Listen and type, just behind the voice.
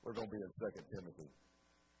We're going to be in 2 Timothy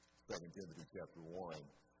chapter 1.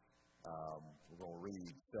 We're going to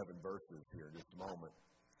read 7 verses here in just a moment.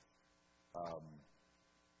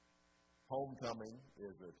 Homecoming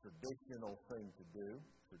is a traditional thing to do,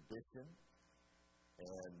 tradition.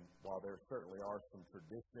 And while there certainly are some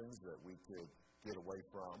traditions that we could get away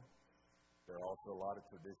from, there are also a lot of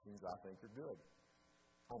traditions I think are good.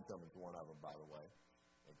 Homecoming is one of them, by the way.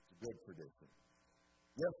 It's a good tradition.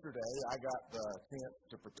 Yesterday, I got the chance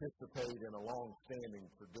to participate in a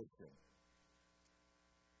long-standing tradition,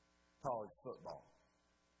 college football.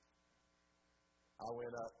 I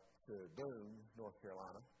went up to Boone, North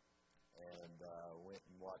Carolina, and went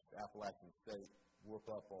and watched Appalachian State whoop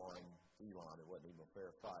up on Elon. It wasn't even a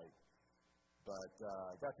fair fight, but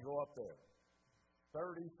I got to go up there.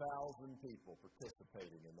 30,000 people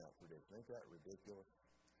participating in that tradition. Ain't that ridiculous?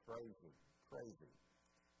 Crazy, crazy.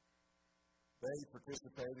 They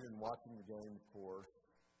participated in watching the game, of course,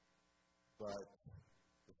 but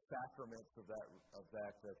the sacraments of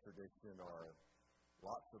that tradition are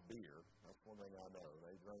lots of beer. That's one thing I know.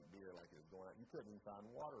 They drank beer like it was going out. You couldn't even find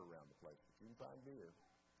water around the place, but you can find beer.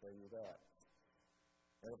 I'll tell you that.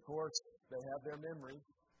 And, of course, they have their memories.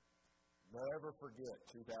 Never forget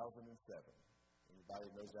 2007. Anybody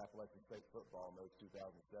who knows Appalachian State football knows 2007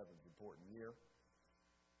 is an important year.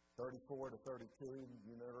 34-32,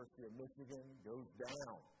 University of Michigan goes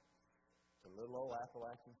down to little old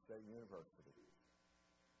Appalachian State University.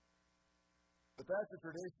 But that's a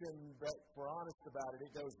tradition that, if we're honest about it,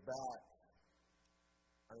 it goes back.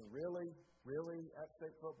 I mean, really, at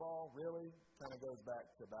state football, really kind of goes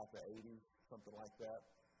back to about the 80s, something like that.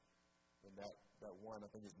 And that one,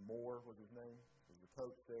 I think it's Moore was his name, was the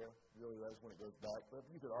coach there. Really, that's when it goes back. But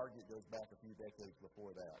you could argue it goes back a few decades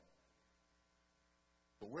before that.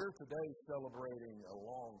 But we're today celebrating a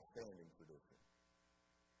long-standing tradition.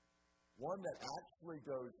 One that actually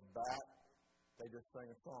goes back, they just sang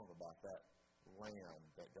a song about that land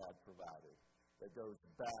that God provided, that goes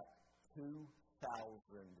back 2,000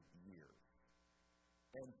 years.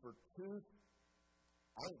 And for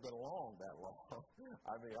I ain't been along that long.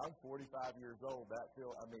 I mean, I'm 45 years old. 100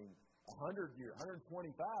 years,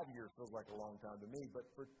 125 years feels like a long time to me. But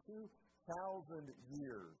for 2,000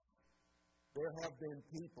 years, there have been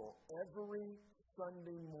people every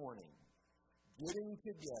Sunday morning getting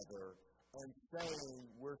together and saying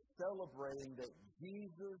we're celebrating that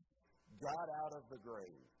Jesus got out of the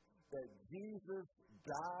grave, that Jesus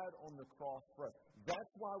died on the cross for us.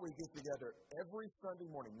 That's why we get together every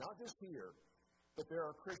Sunday morning, not just here, but there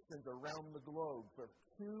are Christians around the globe for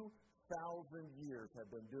 2,000 years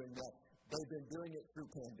have been doing that. They've been doing it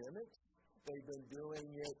through pandemics. They've been doing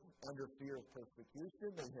it under fear of persecution.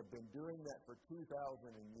 They have been doing that for 2,000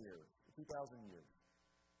 years.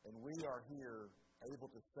 And we are here able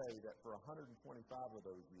to say that for 125 of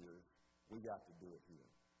those years, we got to do it here.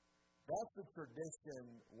 That's the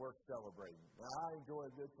tradition worth celebrating. Now, I enjoy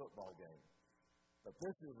a good football game, but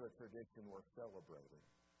this is a tradition worth celebrating.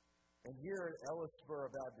 And here at Ellisboro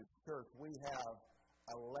Baptist Church, we have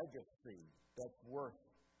a legacy that's worth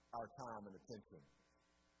our time and attention.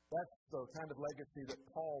 That's the kind of legacy that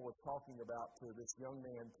Paul was talking about to this young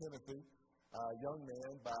man, Timothy. A young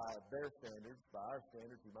man by their standards. By our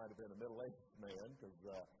standards, he might have been a middle-aged man because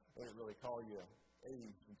they didn't really call you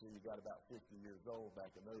age until you got about 50 years old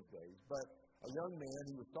back in those days. But a young man,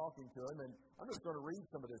 he was talking to him, and I'm just going to read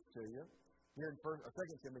some of this to you. Here in 2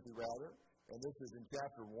 Timothy, and this is in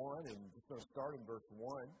chapter 1, and just going to start in verse 1.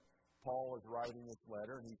 Paul is writing this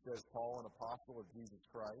letter, and he says, Paul, an apostle of Jesus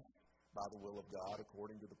Christ, by the will of God,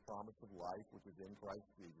 according to the promise of life which is in Christ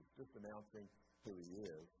Jesus. Just announcing who he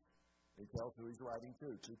is. He tells who he's writing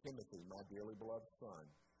to Timothy, my dearly beloved son.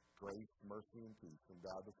 Grace, mercy, and peace from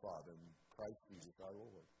God the Father and Christ Jesus our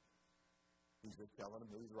Lord. He's just telling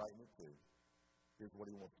him who he's writing it to. Here's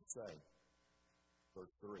what he wants to say.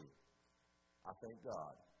 Verse 3. I thank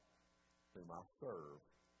God, whom I serve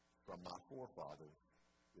from my forefathers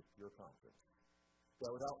with pure conscience.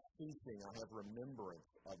 That without ceasing I have remembrance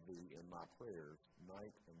of thee in my prayers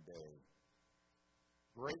night and day.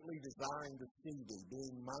 Greatly desiring to see thee,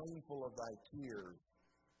 being mindful of thy tears,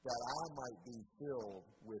 that I might be filled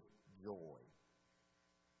with joy.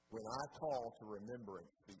 When I call to remembrance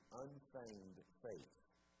the unfeigned faith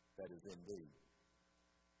that is in thee,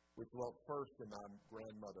 which dwelt first in thy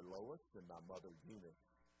grandmother Lois and thy mother Eunice,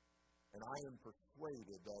 and I am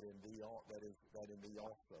persuaded that in thee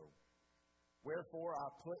also. Wherefore I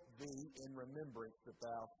put thee in remembrance that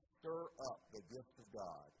thou stir up the gift of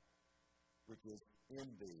God, which is in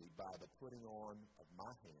thee by the putting on of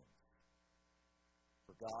my hands.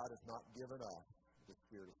 For God has not given us the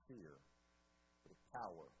spirit of fear, but of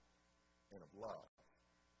power and of love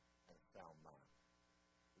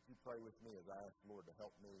pray with me as I ask the Lord to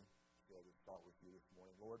help me share this thought with you this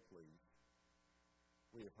morning? Lord, please,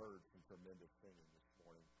 we have heard some tremendous singing this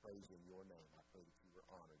morning, praising your name. I pray that you were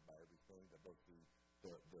honored by everything, that both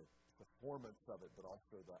the performance of it, but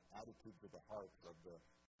also the attitudes of the hearts of the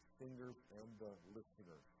singers and the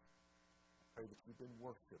listeners. I pray that you've been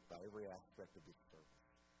worshipped by every aspect of this service.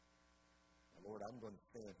 Now, Lord, I'm going to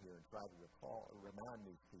stand here and try to remind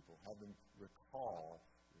these people, have them recall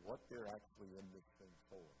what they're actually in this thing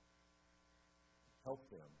for. Help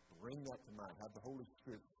them, bring that to mind, have the Holy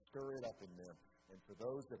Spirit stir it up in them. And for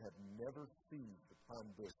those that have never seized upon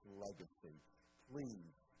this legacy,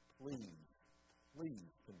 please, please,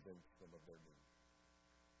 please convince them of their need.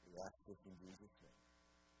 We ask this in Jesus' name.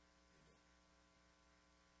 Amen.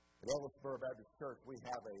 At Ellisboro Baptist Church, we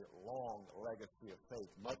have a long legacy of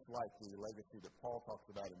faith, much like the legacy that Paul talks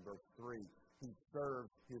about in verse 3. He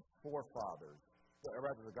serves his forefathers.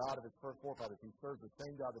 Rather, the God of his forefathers. He serves the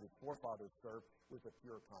same God that his forefathers served with a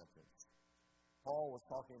pure conscience. Paul was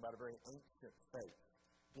talking about a very ancient faith.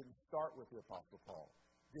 Didn't start with the Apostle Paul.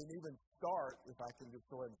 Didn't even start, if I can just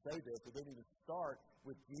go ahead and say this, it didn't even start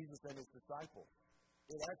with Jesus and his disciples.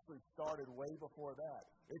 It actually started way before that.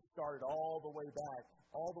 It started all the way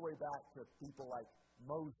back to people like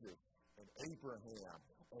Moses and Abraham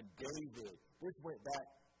and David. This went back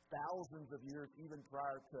thousands of years, even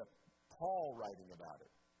prior to Paul writing about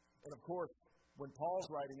it. And of course, when Paul's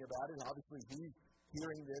writing about it, obviously he's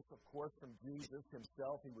hearing this, of course, from Jesus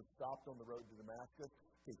himself. He was stopped on the road to Damascus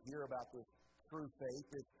to hear about this true faith,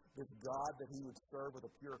 this God that he would serve with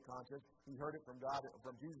a pure conscience. He heard it from God,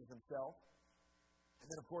 from Jesus himself. And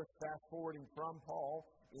then, of course, fast forwarding from Paul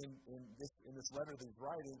in this letter that he's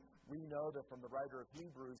writing, we know that from the writer of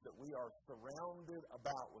Hebrews that we are surrounded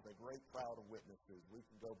about with a great cloud of witnesses. We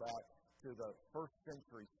can go back to the 1st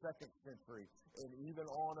century, 2nd century, and even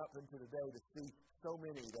on up into today to see so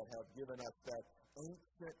many that have given us that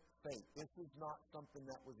ancient faith. This is not something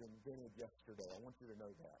that was invented yesterday. I want you to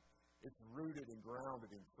know that. It's rooted and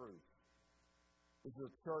grounded in truth. This is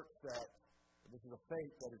a church this is a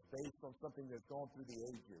faith that is based on something that's gone through the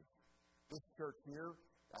ages. This church here,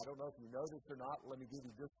 I don't know if you know this or not, let me give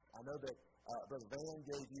you just, I know that Brother Van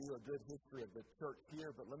gave you a good history of the church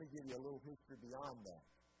here, but let me give you a little history beyond that.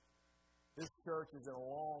 This church is in a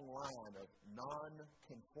long line of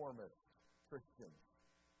non-conformist Christians,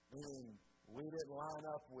 meaning we didn't line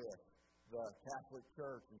up with the Catholic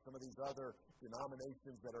Church and some of these other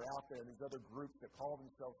denominations that are out there and these other groups that call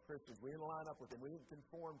themselves Christians. We didn't line up with them. We didn't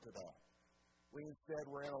conform to that. We instead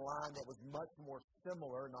were in a line that was much more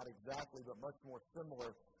similar, not exactly, but much more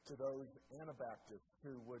similar to those Anabaptists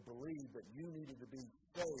who would believe that you needed to be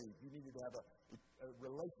saved. You needed to have a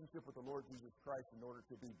relationship with the Lord Jesus Christ in order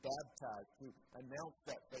to be baptized, to announce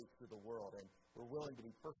that faith to the world, and we're willing to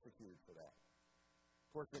be persecuted for that. Of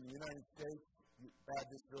course, in the United States,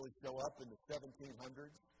 Baptists really show up in the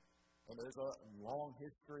 1700s, and there's a long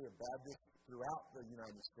history of Baptists throughout the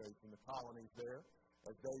United States and the colonies there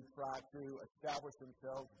as they try to establish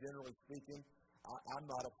themselves, generally speaking. I'm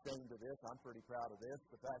not ashamed of this. I'm pretty proud of this.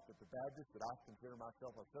 The fact that the Baptists that I consider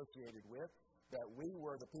myself associated with, that we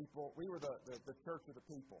were the people, we were the church of the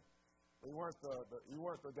people. You weren't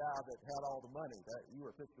the guy that had all the money. You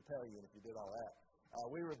were Episcopalian if you did all that.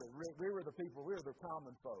 We were the people. We were the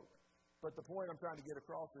common folk. But the point I'm trying to get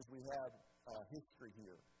across is we have history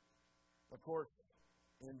here. Of course,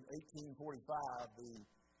 in 1845,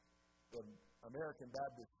 the American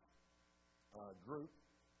Baptist group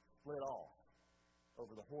split off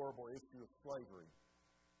over the horrible issue of slavery.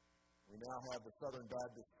 We now have the Southern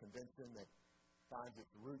Baptist Convention that finds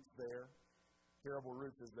its roots there. Terrible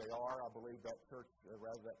roots as they are, I believe that church,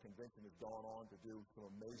 that convention has gone on to do some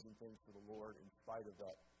amazing things for the Lord in spite of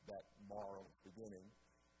that moral beginning.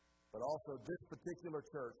 But also, this particular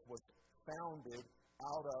church was founded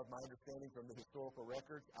out of, my understanding from the historical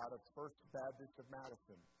records, out of First Baptist of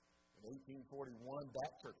Madison. In 1841,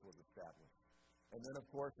 that church was established. And then, of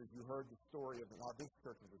course, as you heard the story of how this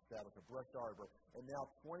church was established, at Brush Arbor, and now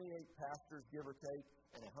 28 pastors, give or take,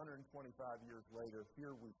 and 125 years later,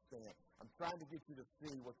 here we stand. I'm trying to get you to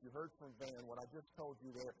see what you heard from Van, what I just told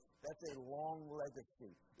you there. That's a long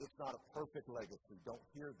legacy. It's not a perfect legacy. Don't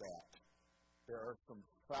hear that. There are some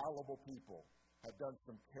fallible people have done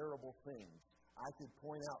some terrible things. I could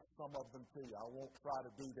point out some of them to you. I won't try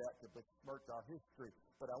to do that to besmirch our history,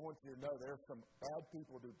 but I want you to know there are some bad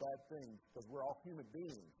people who do bad things because we're all human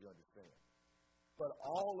beings, you understand. But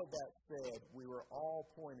all of that said, we were all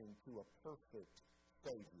pointing to a perfect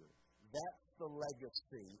Savior. That's the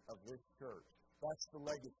legacy of this church. That's the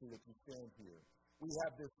legacy that you stand here. We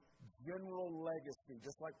have this general legacy,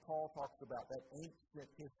 just like Paul talks about, that ancient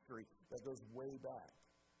history that goes way back.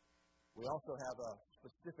 We also have a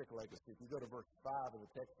specific legacy. If you go to verse 5 of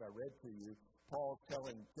the text I read to you, Paul's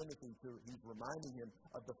telling Timothy, he's reminding him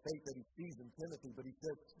of the faith that he sees in Timothy, but he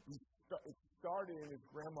says it started in his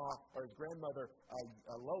grandmother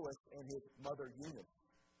Lois and his mother Eunice.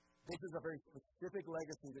 This is a very specific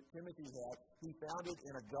legacy that Timothy had. He found it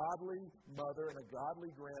in a godly mother and a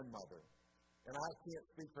godly grandmother. And I can't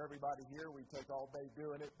speak for everybody here. We take all day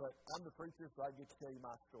doing it, but I'm the preacher, so I get to tell you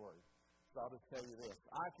my story. So I'll just tell you this.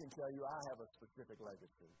 I can tell you I have a specific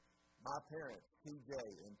legacy. My parents, T.J.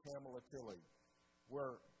 and Pamela Tilley,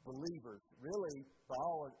 were believers, really, by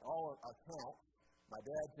all accounts. My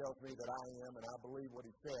dad tells me that I am, and I believe what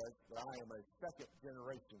he says, that I am a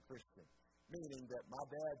second-generation Christian, meaning that my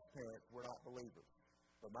dad's parents were not believers.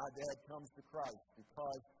 But my dad comes to Christ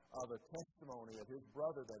because of a testimony of his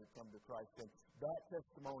brother that had come to Christ, and that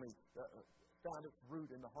testimony found its root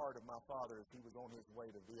in the heart of my father as he was on his way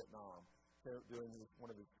to Vietnam, doing one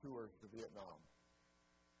of his tours to Vietnam.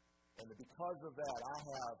 And because of that, I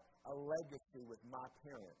have a legacy with my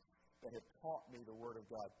parents that have taught me the Word of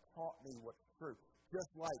God, taught me what's true. Just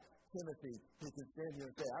like Timothy, he can stand here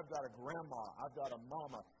and say, I've got a grandma, I've got a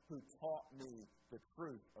mama who taught me the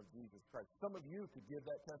truth of Jesus Christ. Some of you could give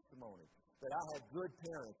that testimony, that I had good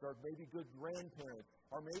parents, or maybe good grandparents,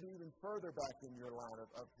 or maybe even further back in your line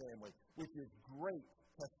of family, which is great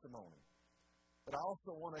testimony. But I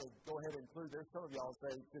also want to go ahead and include, there's some of y'all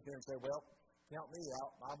sit there and say, well, count me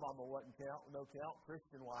out. My mama wasn't no count,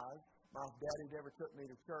 Christian-wise. My daddy never took me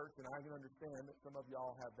to church, and I can understand that some of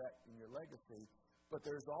y'all have that in your legacy. But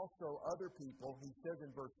there's also other people. He says in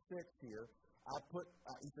verse 6 here, I put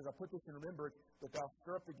this in remembrance, that thou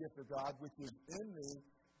stir up the gift of God, which is in me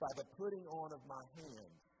by the putting on of my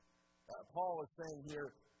hands. Paul is saying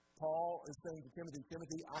to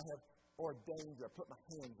Timothy, I have ordained you, I put my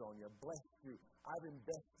hands on you, I blessed you, I've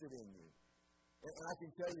invested in you. And I can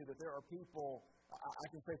tell you that there are people, I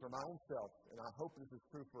can say for my own self, and I hope this is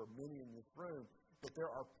true for many in this room, that there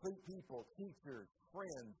are people, teachers,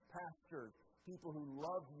 friends, pastors, people who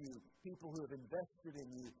love you, people who have invested in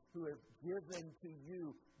you, who have given to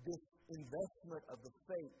you this investment of the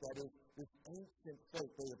faith that is this ancient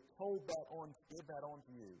faith. They have give that on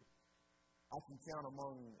to you. I can count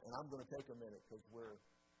among, and I'm going to take a minute because we're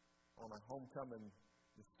on a homecoming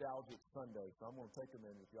nostalgic Sunday, so I'm going to take a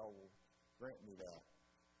minute if y'all will grant me that.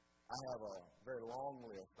 I have a very long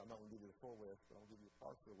list. I'm not going to give you the full list, but I'll give you a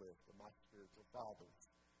partial list of my spiritual fathers.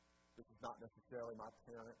 This is not necessarily my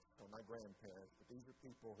parents or my grandparents, but these are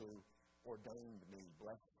people who ordained me,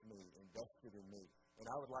 blessed me, invested in me. And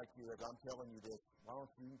I would like you, as I'm telling you this, why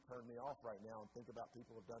don't you turn me off right now and think about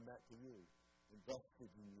people who have done that to you, invested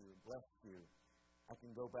in you, and blessed you. I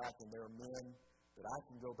can go back, and there are men that I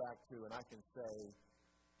can go back to, and I can say,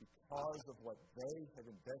 because of what they have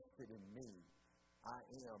invested in me, I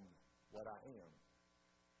am what I am.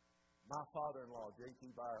 My father-in-law,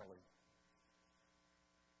 J.T. Byerly,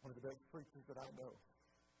 one of the best preachers that I know,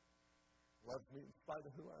 loves me in spite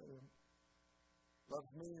of who I am,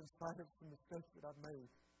 loves me in spite of some mistakes that I've made,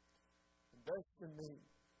 invests in me.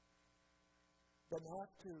 Doesn't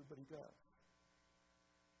have to, but he does.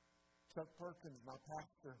 Chuck Perkins, my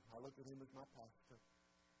pastor, I look at him as my pastor,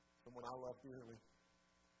 someone I love dearly.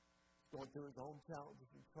 He's going through his own challenges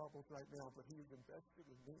and troubles right now, but he is invested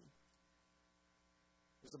in me.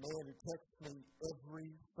 There's a man who texts me every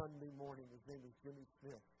Sunday morning. His name is Jimmy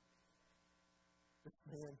Smith. This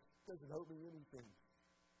man doesn't owe me anything,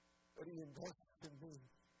 but he invests in me.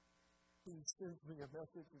 He sends me a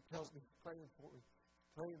message and tells me he's praying for me,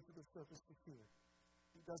 praying for the service this year.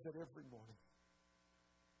 He does that every morning.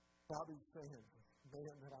 Bobby Sands, a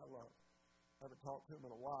man that I love. I haven't talked to him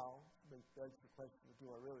in a while. It begs the question of,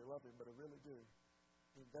 do I really love him? But I really do.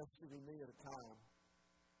 He invested in me at a time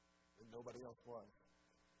when nobody else was.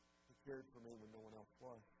 He cared for me when no one else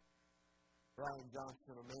was. Brian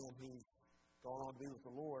Johnson, a man who's gone on to be with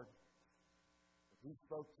the Lord, he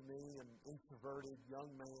spoke to me, an introverted young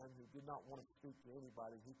man who did not want to speak to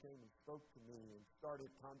anybody. He came and spoke to me and started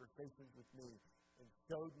conversations with me and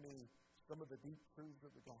showed me some of the deep truths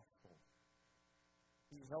of the gospel.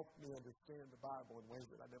 He helped me understand the Bible in ways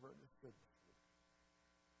that I never understood before.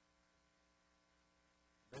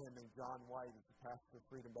 A man named John White is the pastor of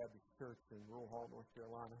Freedom Baptist Church in Rural Hall, North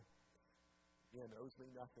Carolina. Again, owes me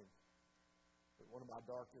nothing. But one of my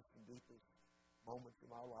darkest and deepest moments in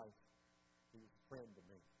my life, he was a friend to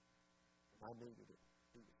me. And I needed it.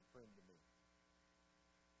 He was a friend to me.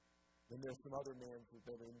 Then there's some other men who've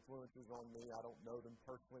been influences on me. I don't know them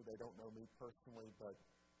personally. They don't know me personally. But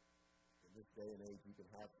in this day and age, you can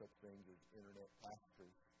have such things as internet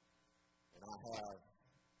pastors. And I have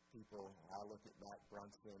people. I look at Matt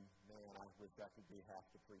Brunson. Man, I wish I could be half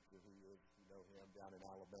the preacher he is. You know him down in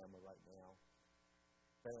Alabama right now.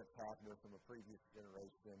 Vance Havner from a previous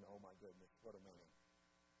generation. Oh, my goodness, what a man.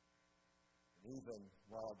 And even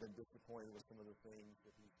while I've been disappointed with some of the things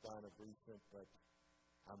that he's done of recent, but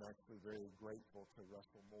I'm actually very grateful to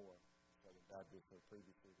Russell Moore, Southern Baptist, or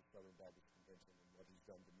previously the Southern Baptist Convention, and what he's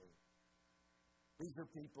done to me. These are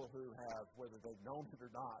people who have, whether they've known it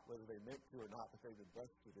or not, whether they meant to or not, but they've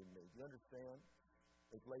invested in me. Do you understand?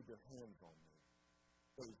 They've laid their hands on me.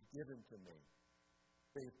 They've given to me.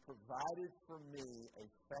 They've provided for me a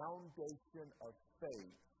foundation of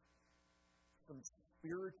faith, some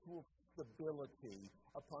spiritual stability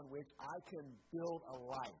upon which I can build a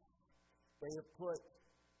life. They have put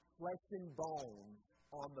flesh and bones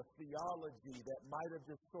on the theology that might have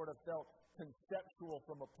just sort of felt conceptual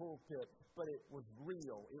from a pulpit, but it was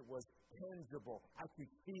real. It was tangible. I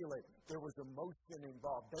could feel it. There was emotion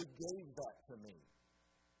involved. They gave that to me.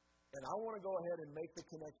 And I want to go ahead and make the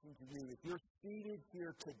connection to you. If you're seated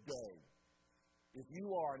here today, if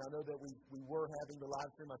you are, and I know that we were having the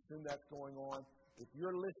live stream, I assume that's going on. If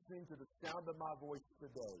you're listening to the sound of my voice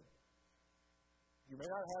today, you may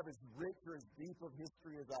not have as rich or as deep of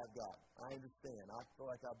history as I've got. I understand. I feel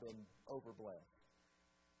like I've been overblessed.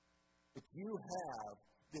 But you have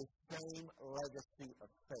this same legacy of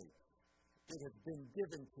faith. It has been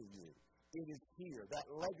given to you. It is here. That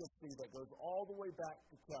legacy that goes all the way back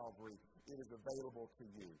to Calvary, it is available to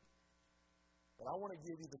you. But I want to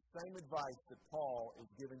give you the same advice that Paul is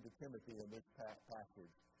giving to Timothy in this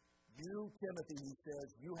passage. You, Timothy, he says,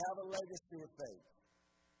 you have a legacy of faith.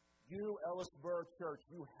 You, Ellisburg Church,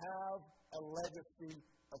 you have a legacy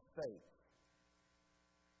of faith.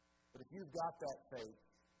 But if you've got that faith,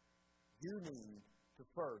 you need to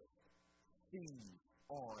first seize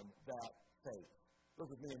on that faith. Look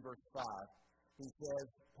with me in verse 5. He says,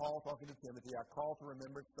 Paul talking to Timothy, I call to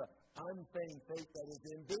remembrance the unfeigned faith that is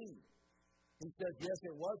in thee. He says, yes,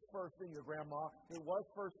 it was first in your grandma, it was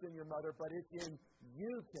first in your mother, but it's in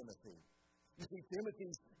you, Timothy. You see,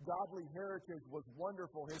 Timothy's godly heritage was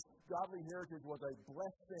wonderful. His godly heritage was a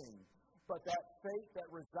blessing. But that faith that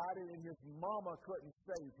resided in his mama couldn't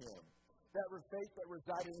save him. That faith that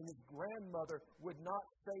resided in his grandmother would not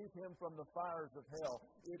save him from the fires of hell.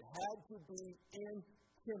 It had to be in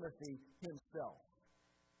Timothy himself.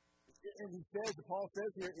 And he says, Paul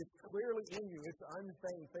says here, it's clearly in you. It's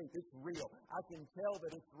unfeigned faith. It's real. I can tell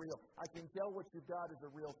that it's real. I can tell what you've got is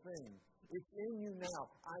a real thing. It's in you now.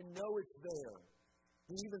 I know it's there.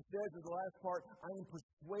 He even says in the last part, I am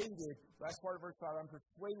persuaded, last part of verse 5, I'm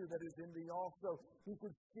persuaded that it's in thee also. He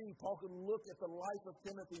could see, Paul could look at the life of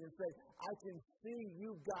Timothy and say, I can see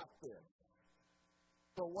you've got this.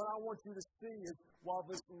 So what I want you to see is, while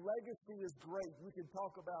this legacy is great, we can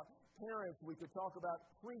talk about parents, we could talk about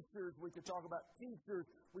preachers, we could talk about teachers,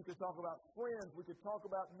 we could talk about friends, we could talk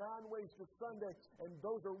about 9 Ways to Sunday, and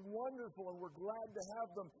those are wonderful, and we're glad to have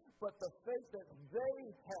them. But the faith that they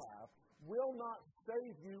have will not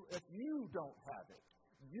save you if you don't have it.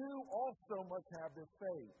 You also must have this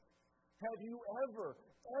faith. Have you ever,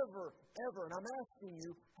 and I'm asking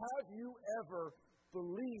you, have you ever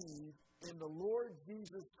believed in the Lord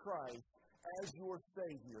Jesus Christ as your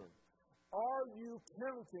Savior? Are you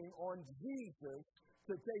counting on Jesus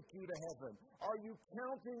to take you to heaven? Are you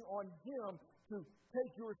counting on Him to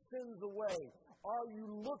take your sins away? Are you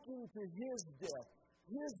looking to His death,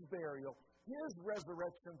 His burial, His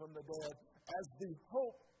resurrection from the dead as the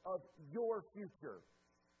hope of your future?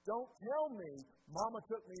 Don't tell me, Mama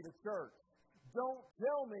took me to church. Don't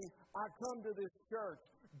tell me I come to this church.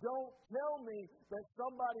 Don't tell me that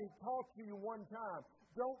somebody talked to you one time.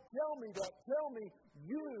 Don't tell me that. Tell me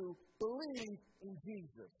you believe in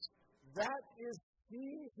Jesus. That is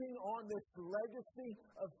seizing on this legacy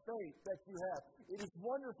of faith that you have. It is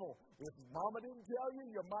wonderful. If Mama didn't tell you,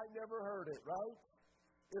 you might never heard it, right?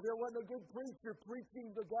 If there wasn't a good preacher preaching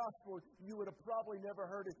the gospel, you would have probably never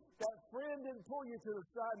heard it. That friend didn't pull you to the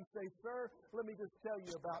side and say, sir, let me just tell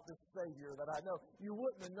you about this Savior that I know. You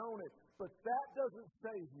wouldn't have known it. But that doesn't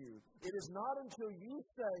save you. It is not until you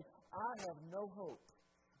say, I have no hope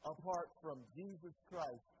apart from Jesus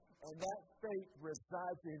Christ. And that faith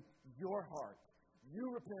resides in your heart. You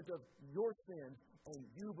repent of your sins and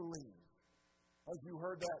you believe. As you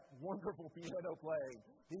heard that wonderful piano playing,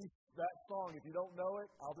 that song, if you don't know it,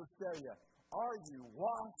 I'll just tell you. Are you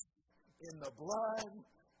washed in the blood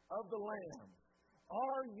of the Lamb?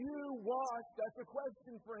 Are you washed? That's a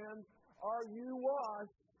question, friends. Are you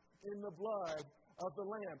washed in the blood of the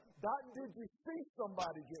Lamb? Not did you see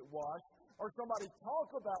somebody get washed or somebody talk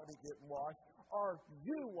about it getting washed. Are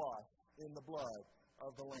you washed in the blood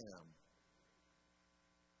of the Lamb?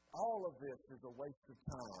 All of this is a waste of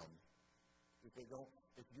time if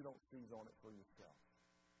you don't seize on it for yourself.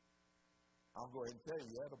 I'll go ahead and tell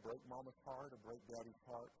you, it'll break Mama's heart, it'll break Daddy's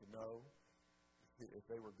heart to know if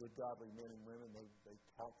they were good, godly men and women, they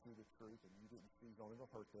taught you the truth and you didn't seize on it.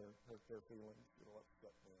 It'll hurt their feelings. It'll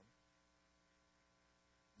upset them.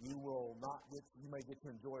 You may get to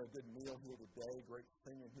enjoy a good meal here today, great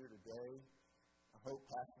singing here today, I hope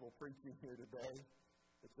pastoral preaching here today,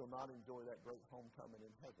 but you'll not enjoy that great homecoming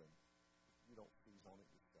in heaven if you don't seize on it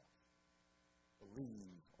yourself.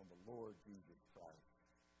 Believe on the Lord Jesus Christ.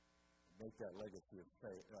 Make that legacy of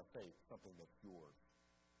faith something that's yours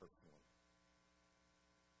personally.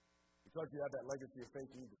 Because you have that legacy of faith,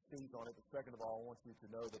 you need to seize on it. But second of all, I want you to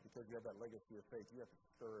know that because you have that legacy of faith, you have to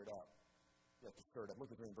stir it up. You have to stir it up.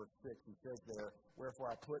 Look at me in verse 6. He says there,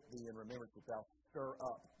 "Wherefore I put thee in remembrance that thou stir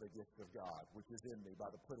up the gift of God, which is in thee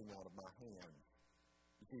by the putting out of my hands."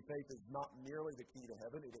 You see, faith is not merely the key to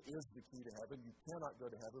heaven. It is the key to heaven. You cannot go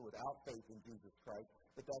to heaven without faith in Jesus Christ.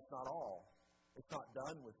 But that's not all. It's not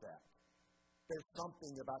done with that. There's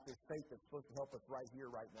something about this faith that's supposed to help us right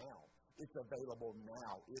here, right now. It's available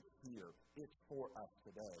now. It's here. It's for us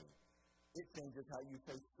today. It changes how you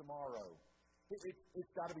face tomorrow.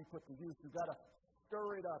 It's got to be put to use. You've got to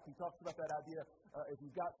stir it up. He talks about that idea. If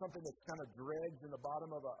you've got something that's kind of dregs in the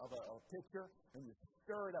bottom of a pitcher, and you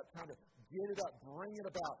stir it up, trying to get it up, bring it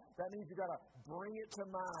about. That means you've got to bring it to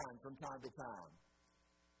mind from time to time.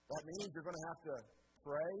 That means you're going to have to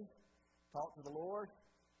pray, talk to the Lord,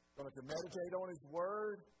 going to meditate on His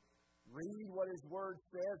Word, read what His Word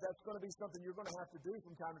says. That's going to be something you're going to have to do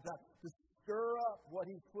from time to time to stir up what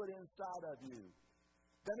He's put inside of you.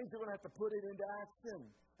 That means you're going to have to put it into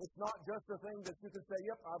action. It's not just a thing that you can say,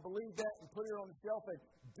 "Yep, I believe that," and put it on the shelf and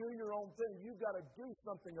do your own thing. You've got to do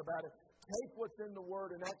something about it. Take what's in the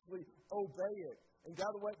Word and actually obey it. And by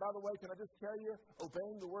the way, can I just tell you,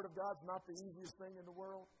 obeying the Word of God is not the easiest thing in the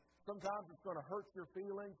world. Sometimes it's going to hurt your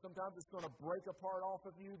feelings. Sometimes it's going to break a part off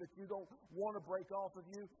of you that you don't want to break off of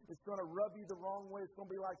you. It's going to rub you the wrong way. It's going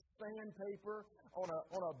to be like sandpaper on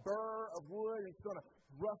a burr of wood. It's going to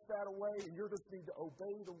rough that away, and you're just need to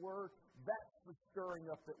obey the Word. That's the stirring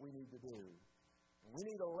up that we need to do. We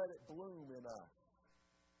need to let it bloom in us.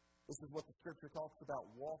 This is what the Scripture talks about,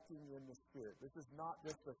 walking in the Spirit. This is not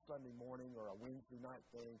just a Sunday morning or a Wednesday night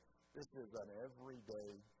thing. This is an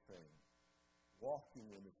everyday thing. Walking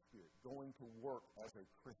in the Spirit, going to work as a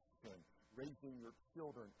Christian, raising your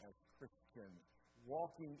children as Christians,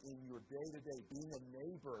 walking in your day-to-day, being a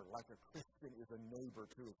neighbor like a Christian is a neighbor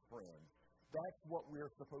to his friend. That's what we're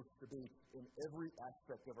supposed to be in every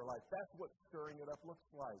aspect of our life. That's what stirring it up looks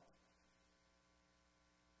like.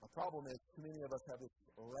 The problem is too many of us have this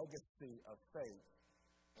legacy of faith,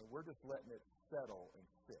 and we're just letting it settle and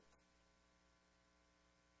sit.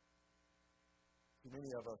 Too many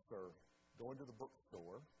of us are going to the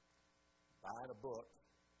bookstore, buying a book,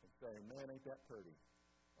 and saying, "Man, ain't that pretty?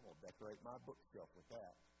 I'm going to decorate my bookshelf with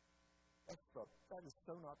that." That is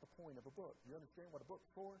so not the point of a book. You understand what a book's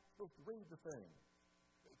for? It's supposed to read the thing.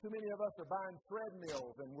 Too many of us are buying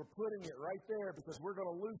treadmills, and we're putting it right there because we're going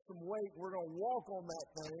to lose some weight. We're going to walk on that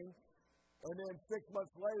thing, and then 6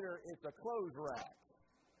 months later, it's a clothes rack.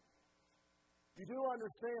 You do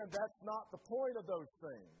understand that's not the point of those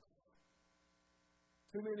things.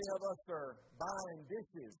 Too many of us are buying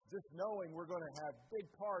dishes just knowing we're going to have big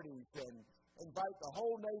parties and invite the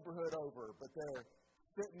whole neighborhood over, but they're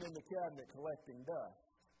sitting in the cabinet collecting dust.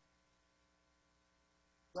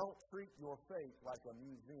 Don't treat your faith like a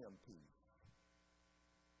museum piece.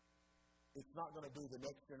 It's not going to do the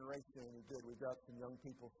next generation any good. We've got some young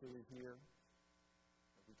people seated here.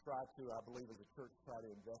 We try to, I believe, as a church, try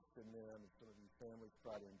to invest in them, and some of you families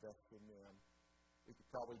try to invest in them. We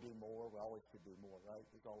could probably do more. We always could do more, right?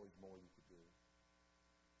 There's always more you could do.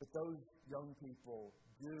 But those young people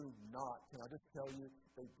do not, can I just tell you,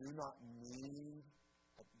 they do not need,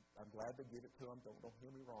 I'm glad they give it to them. Don't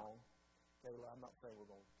hear me wrong. Kayla, I'm not saying we're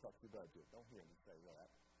going to cut your budget. Don't hear me say that.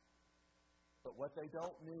 But what they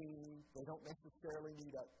don't need, they don't necessarily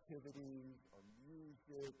need activities or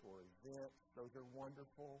music or events. Those are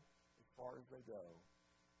wonderful as far as they go.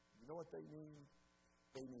 You know what they need?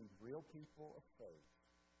 They need real people of faith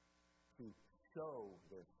to show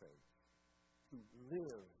their faith, to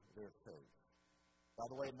live their faith. By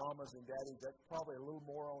the way, mamas and daddies, that's probably a little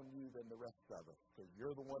more on you than the rest of us, because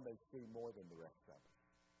you're the one they see more than the rest of us.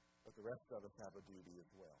 But the rest of us have a duty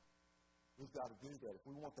as well. We've got to do that. If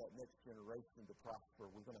we want that next generation to prosper,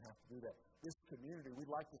 we're going to have to do that. This community, we'd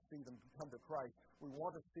like to see them come to Christ. We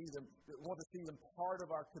want to see them part of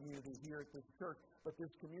our community here at this church. But this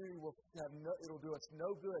community it'll do us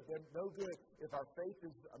no good. Then no good if our faith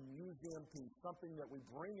is a museum piece, something that we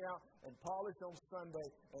bring out and polish on Sunday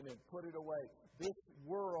and then put it away. This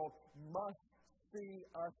world must see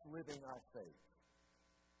us living our faith.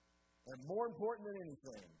 And more important than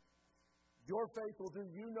anything, your faith will do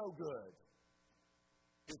you no good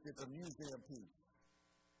if it's a museum piece.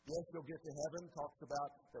 Yes, you'll get to heaven. Talks about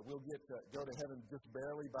that we'll get to go to heaven just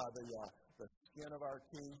barely by the skin of our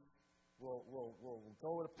teeth. We'll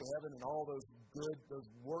go up to heaven, and all those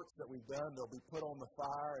works that we've done, they'll be put on the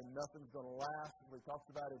fire, and nothing's going to last. We talked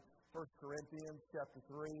about it in 1 Corinthians chapter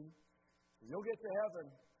 3. So you'll get to heaven,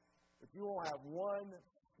 but you won't have one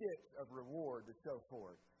stitch of reward to show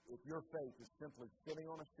for it if your faith is simply sitting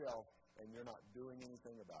on a shelf and you're not doing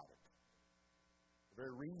anything about it. The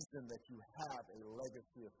very reason that you have a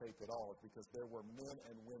legacy of faith at all is because there were men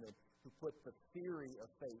and women who put the theory of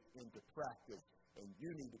faith into practice, and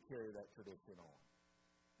you need to carry that tradition on.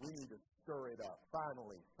 We need to stir it up.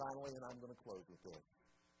 Finally, and I'm going to close with this.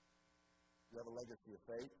 You have a legacy of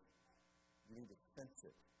faith, you need to sense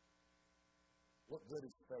it. What good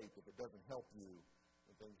is faith if it doesn't help you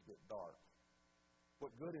when things get dark?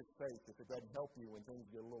 What good is faith if it doesn't help you when things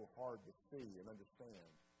get a little hard to see and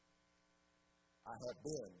understand? I have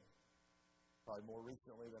been, probably more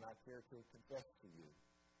recently than I care to confess to you,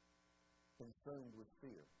 consumed with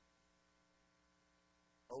fear,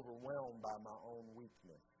 overwhelmed by my own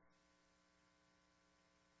weakness,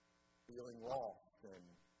 feeling lost and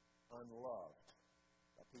unloved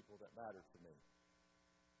by people that matter to me.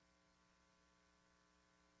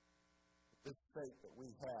 This faith that we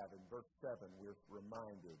have in verse 7, we're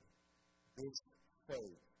reminded this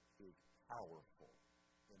faith is powerful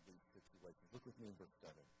in these situations. Look with me in verse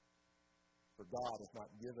 7. For God has not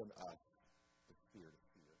given us the spirit of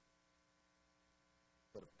fear,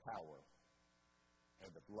 but of power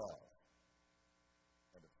and of love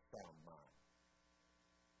and of sound mind.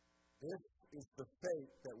 This is the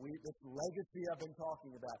faith this legacy I've been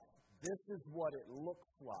talking about. This is what it looks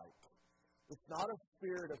like. It's not a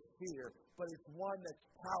spirit of fear, but it's one that's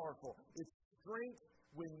powerful. It's strength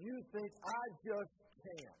when you think, I just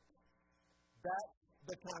can't. That's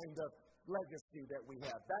the kind of legacy that we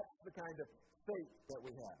have. That's the kind of faith that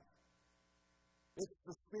we have. It's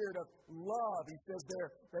the spirit of love. He says there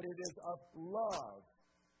that it is of love.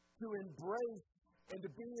 To embrace and to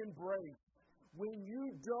be embraced. When you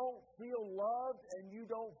don't feel loved and you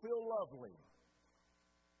don't feel lovely.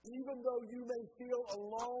 Even though you may feel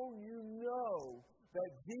alone, you know that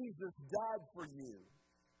Jesus died for you.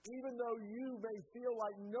 Even though you may feel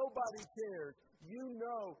like nobody cares, you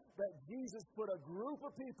know that Jesus put a group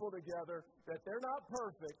of people together, that they're not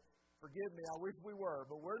perfect. Forgive me, I wish we were,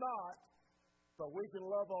 but we're not. But we can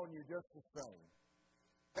love on you just the same.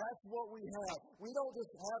 That's what we have. We don't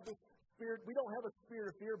just have this spirit, we don't have a spirit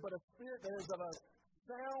of fear, but a spirit that is of a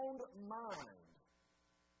sound mind.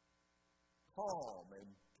 Calm and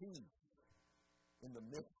peace in the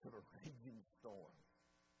midst of a raging storm.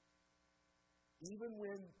 Even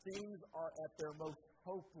when things are at their most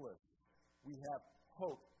hopeless, we have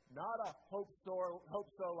hope. Not a hope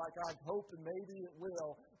so like I hope and maybe it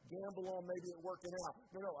will, gamble on maybe it working out.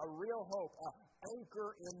 No, a real hope, an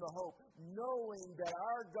anchor in the hope, knowing that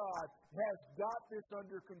our God has got this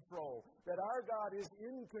under control, that our God is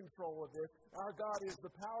in control of this, our God is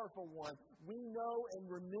the powerful one. We know and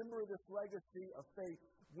remember this legacy of faith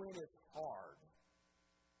when it's hard.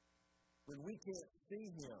 When we can't see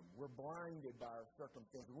Him, we're blinded by our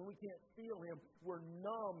circumstances. When we can't feel Him, we're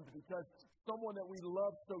numbed because someone that we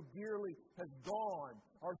love so dearly has gone,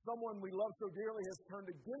 or someone we love so dearly has turned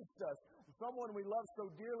against us, someone we love so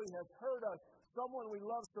dearly has hurt us, someone we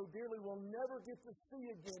love so dearly we'll never get to see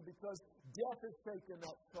again because death has taken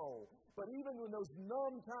that soul. But even when those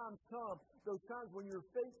numb times come, those times when your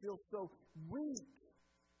faith feels so weak,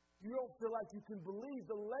 you don't feel like you can believe,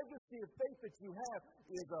 the legacy of faith that you have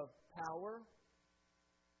is of power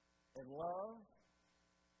and love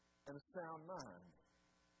and a sound mind.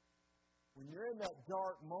 When you're in that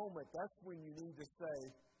dark moment, that's when you need to say,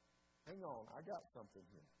 hang on, I got something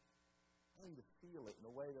here. I need to feel it in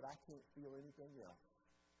a way that I can't feel anything else.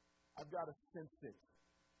 I've got to sense it.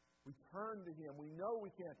 We turn to Him. We know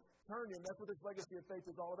we can't turn to Him. That's what this legacy of faith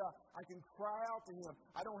is all about. I can cry out to Him.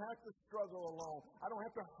 I don't have to struggle alone. I don't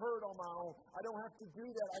have to hurt on my own. I don't have to do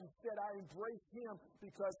that. Instead, I embrace Him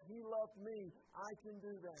because He loved me. I can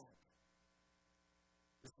do that.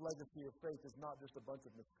 This legacy of faith is not just a bunch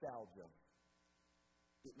of nostalgia.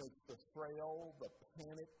 It makes the frail, the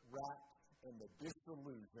panic-racked and the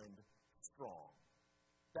disillusioned strong.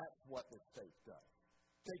 That's what this faith does.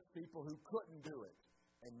 It takes people who couldn't do it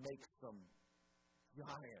and makes them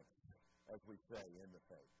giants, as we say in the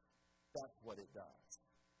faith. That's what it does.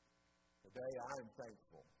 Today, I am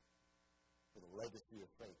thankful for the legacy of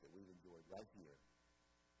faith that we've enjoyed right here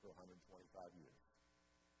for 125 years.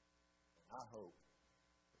 And I hope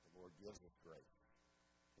that the Lord gives us grace